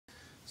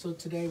So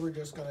today we're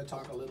just going to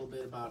talk a little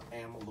bit about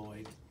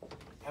amyloid.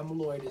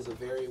 Amyloid is a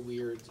very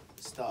weird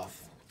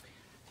stuff,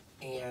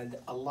 and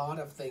a lot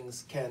of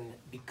things can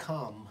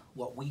become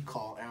what we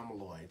call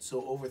amyloid.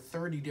 So over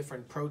 30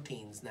 different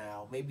proteins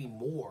now, maybe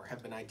more,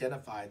 have been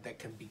identified that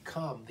can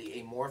become the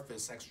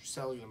amorphous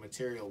extracellular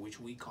material which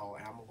we call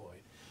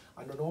amyloid.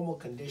 Under normal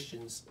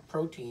conditions,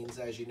 proteins,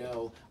 as you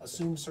know,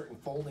 assume certain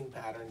folding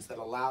patterns that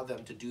allow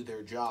them to do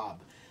their job.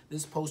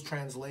 This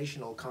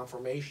post-translational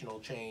conformational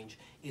change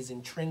is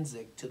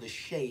intrinsic to the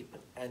shape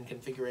and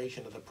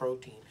configuration of the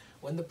protein.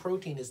 When the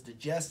protein is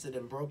digested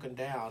and broken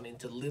down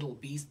into little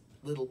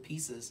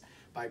pieces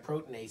by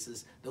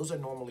proteinases, those are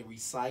normally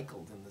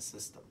recycled in the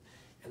system.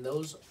 And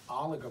those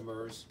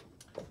oligomers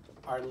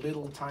are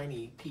little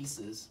tiny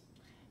pieces,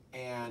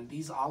 and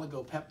these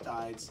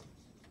oligopeptides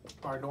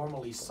are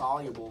normally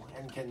soluble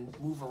and can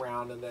move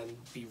around and then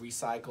be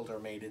recycled or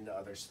made into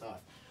other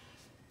stuff.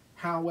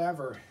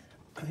 However,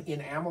 in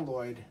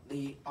amyloid,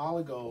 the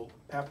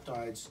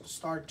oligopeptides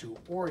start to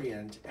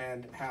orient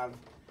and have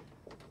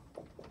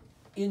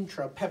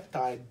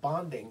intrapeptide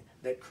bonding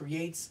that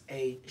creates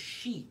a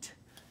sheet.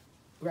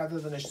 Rather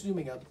than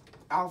assuming an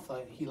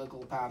alpha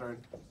helical pattern,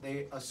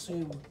 they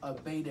assume a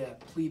beta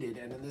pleated,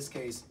 and in this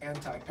case,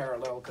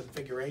 anti-parallel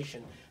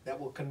configuration that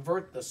will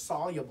convert the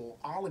soluble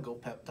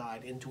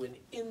oligopeptide into an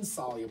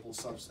insoluble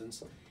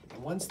substance.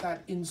 And once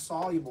that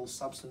insoluble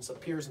substance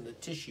appears in the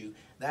tissue,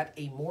 that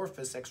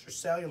amorphous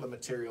extracellular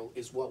material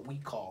is what we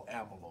call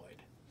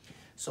amyloid.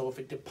 So if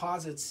it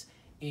deposits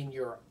in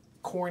your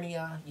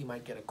cornea, you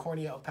might get a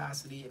cornea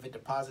opacity. If it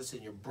deposits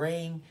in your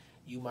brain,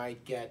 you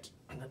might get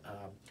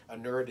a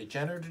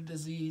neurodegenerative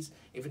disease.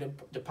 If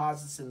it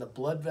deposits in the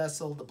blood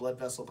vessel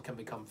can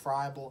become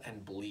friable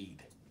and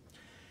bleed.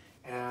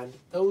 And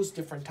those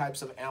different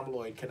types of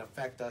amyloid can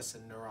affect us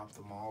in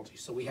neuro-ophthalmology.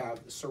 So we have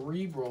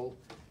cerebral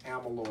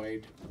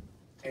amyloid,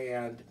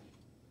 and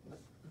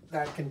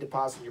that can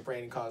deposit in your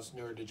brain and cause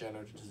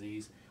neurodegenerative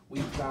disease.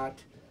 We've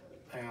got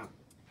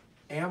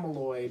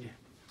amyloid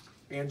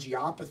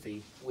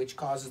angiopathy, which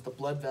causes the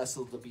blood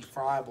vessel to be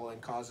friable and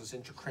causes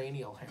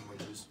intracranial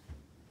hemorrhages.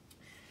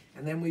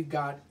 And then we've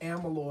got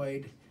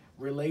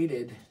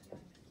amyloid-related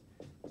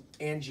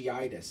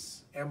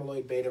angiitis,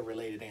 amyloid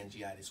beta-related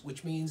angiitis,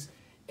 which means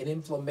an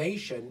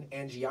inflammation,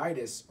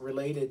 angiitis,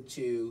 related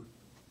to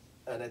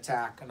an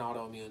attack, an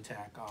autoimmune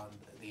attack on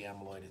the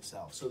amyloid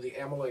itself. So the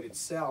amyloid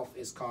itself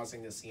is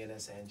causing the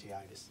CNS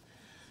angiitis.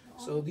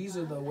 So these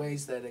are the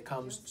ways that it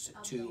comes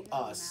to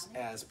us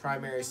as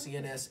primary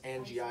CNS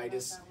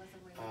angiitis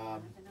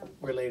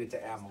related to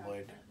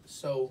amyloid.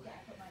 So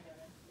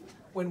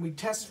when we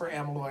test for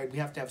amyloid, we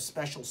have to have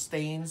special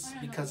stains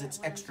because it's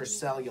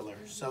extracellular.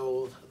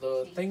 So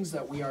the things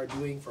that we are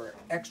doing for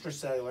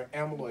extracellular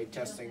amyloid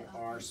testing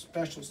are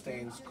special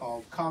stains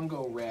called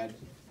Congo red.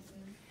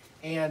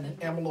 And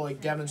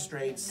amyloid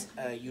demonstrates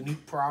a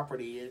unique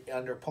property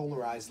under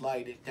polarized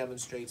light. It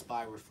demonstrates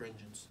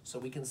birefringence. So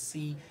we can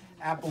see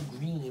apple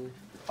green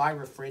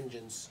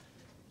birefringence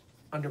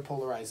under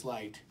polarized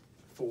light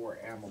for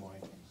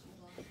amyloid.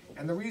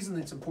 And the reason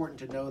it's important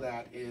to know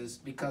that is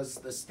because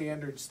the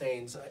standard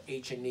stains,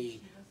 H&E,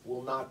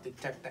 will not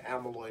detect the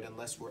amyloid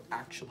unless we're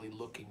actually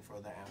looking for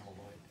the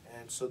amyloid.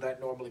 And so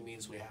that normally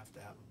means we have to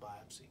have a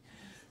biopsy.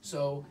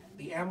 So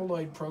the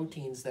amyloid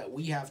proteins that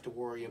we have to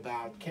worry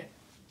about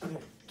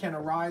can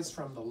arise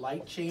from the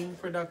light chain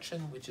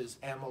production, which is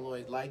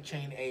amyloid light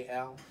chain,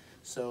 AL.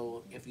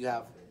 So if you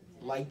have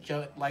light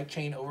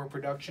chain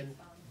overproduction,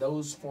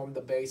 those form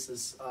the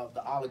basis of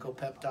the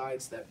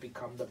oligopeptides that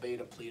become the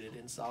beta-pleated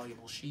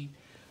insoluble sheet.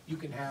 You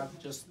can have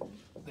just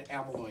the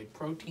amyloid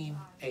protein,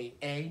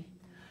 AA,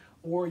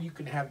 or you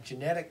can have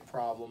genetic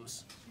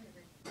problems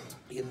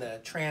in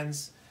the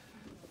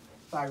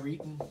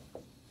transthyretin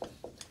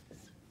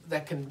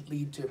that can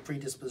lead to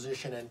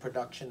predisposition and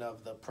production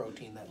of the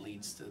protein that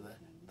leads to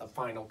the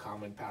final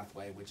common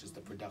pathway, which is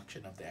the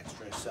production of the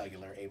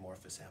extracellular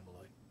amorphous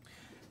amyloid.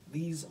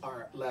 These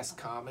are less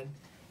common.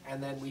 And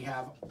then we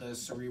have the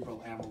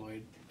cerebral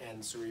amyloid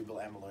and cerebral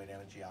amyloid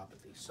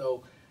angiopathy.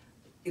 So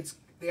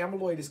the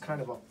amyloid is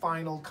kind of a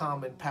final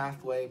common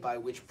pathway by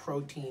which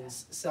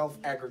proteins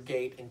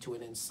self-aggregate into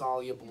an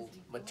insoluble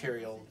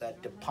material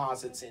that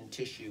deposits in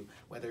tissue,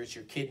 whether it's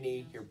your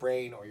kidney, your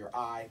brain, or your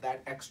eye.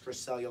 That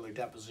extracellular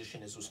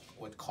deposition is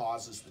what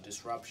causes the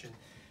disruption.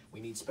 We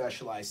need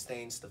specialized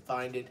stains to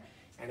find it,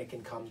 and it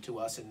can come to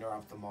us in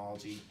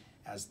neuro-ophthalmology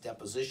as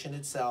deposition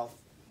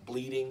itself,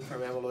 bleeding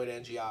from amyloid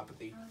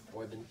angiopathy,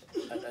 or an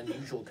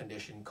unusual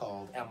condition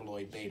called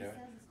amyloid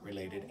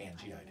beta-related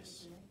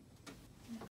angiitis.